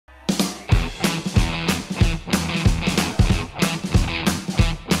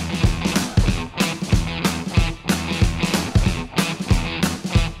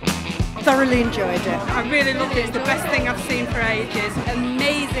thoroughly enjoyed it. I really loved it. It's the best thing I've seen for ages.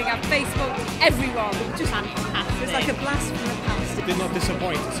 Amazing. I've Facebooked everyone. Just fantastic. It's like a blast from the past. It did not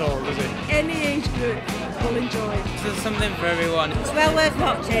disappoint at all, does it? Any age group will enjoy it. There's something for everyone. It's well worth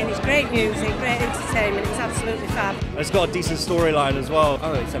watching. It's great music, great entertainment. It's absolutely fab. It's got a decent storyline as well.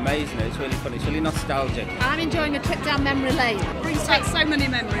 Oh, it's amazing. It's really funny. It's really nostalgic. I'm enjoying a trip down memory lane. It brings back so many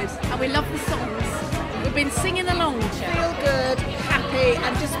memories. And we love the songs. We've been singing along. Feel good, happy,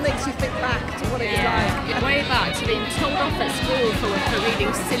 and just makes you think back to what it was like. Way back to being told off at school for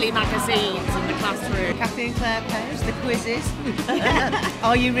reading silly magazines in the classroom. Kathy and Claire Page, the quizzes.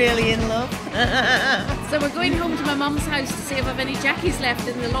 Are you really in love? So we're going home to my mum's house to see if I've any Jackies left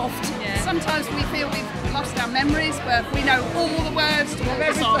in the loft. Yeah. Sometimes we feel we've lost our memories, but we know all the words to all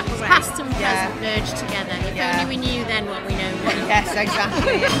the songs. Past and present merged together. If only we knew then what we know now. Yes,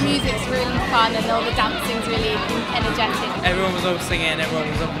 exactly. The music's really fun and all the dancing's really energetic. Everyone was all singing, everyone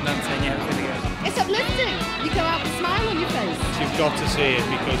was up and dancing. Yeah, it was really good. It's uplifting. You go out with a smile on your face. You've got to see it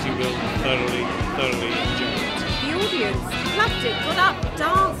because you will thoroughly enjoy it. The audience loved it, got up,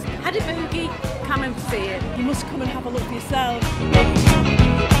 danced, had a boogie. Come and see it. You must come and have a look for yourself.